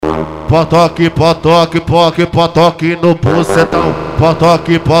Potoque, potoque, poque, potoque no bucetão.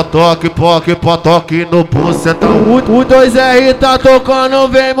 Potoque, potoque, poque, potoque no bucetão. O 2R tá tocando,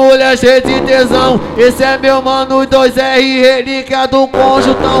 vem mulher cheia de tesão. Esse é meu mano, o 2R, relíquia do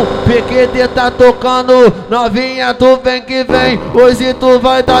conjuntão. PQD tá tocando, novinha tu vem que vem. Hoje tu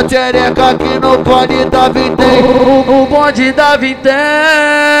vai dar tchereca aqui no bonde da Vintem. O bonde da Vintem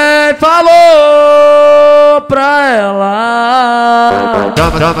falou pra ela.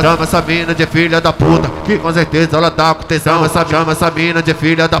 Chama essa mina de filha da puta, que com certeza ela tá com tesão. Chama essa mina de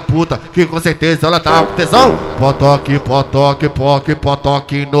filha da puta, que com certeza ela tá com tesão. Potoque, potoque, poque,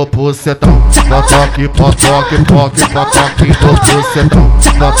 potoque no bucetão. Potoque, potoque, poque, potoque no bucetão.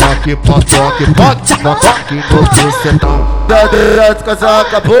 Potoque, potoque, poque, potoque no bucetão. Jéssica já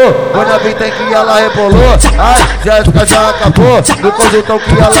acabou, quando a Vintem que ela rebolou. Ai, Jéssica já acabou, no conjuntão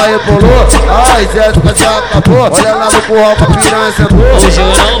que ela rebolou. Ai, Jéssica já acabou, olha lá no curral pra piranha sentou. Hoje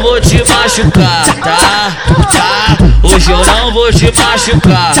eu não vou te machucar, tá? Hoje eu não vou te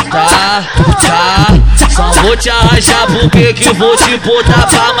machucar, tá? Só vou te arranjar porque que vou te botar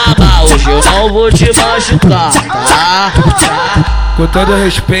pra mamar. Hoje eu não vou te machucar, tá? Com todo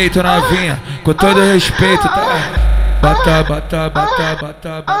respeito, novinha, com todo respeito, tá? Bata, bata, bata,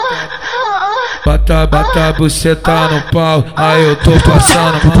 bata, bata. Bata, bata, buceta no pau, aí eu tô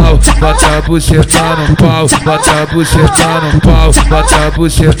passando mal. Bata, buceta no pau, bata, buceta no pau, bata,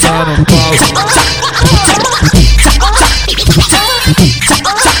 buceta no pau.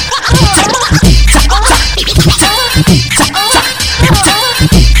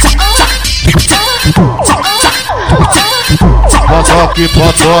 Potoque,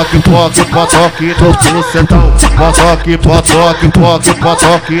 potoque, poque, potoque no bucetão. Potoque, potoque, poque,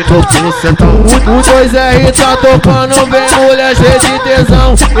 potoque no bucetão. O 2R tá tocando, vem mulher cheia de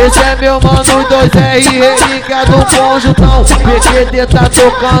tesão. Esse é meu mano, o 2R, relíquia do conjuntão. PQD tá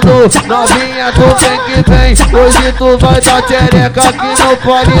tocando, novinha tu vem que vem. Hoje tu vai dar tchereca aqui no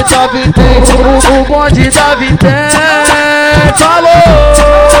bonde da Vintem. O bonde da Vintem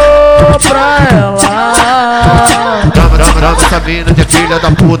falou pra ela. Chama essa mina de filha da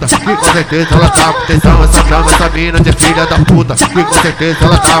puta, que com certeza ela tá com tesão. Chama essa mina de filha da puta, que com certeza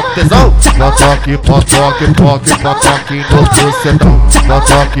ela tá com tesão. Potoque, potoque, poque, potoque no bucetão.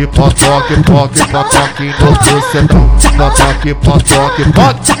 Potoque, potoque, poque, potoque no bucetão. Potoque, potoque,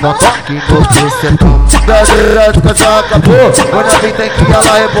 poque, potoque no bucetão. Jéssica já acabou, quando a Vintem que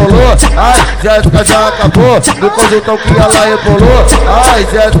ela rebolou. Ai, Jéssica já acabou, no conjuntão que ela rebolou. Ai,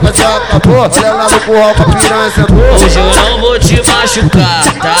 Jéssica já acabou, olha lá no curral pra piranha sentou. Hoje eu não vou te machucar,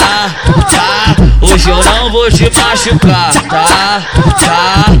 tá? Hoje eu não vou te machucar, tá?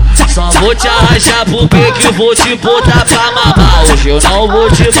 Só vou te arranjar porque que vou te botar pra mamar. Hoje eu não vou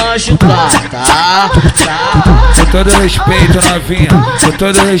te machucar, tá? Com todo respeito, novinha, com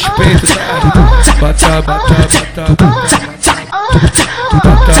todo respeito, tá? Bata, bata, bata, bata.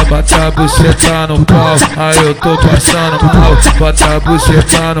 Bata, bata, buceta no pau, aí eu tô passando mal. Bota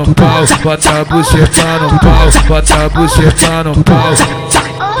buceta no pau, bota buceta no pau, bota buceta no pau.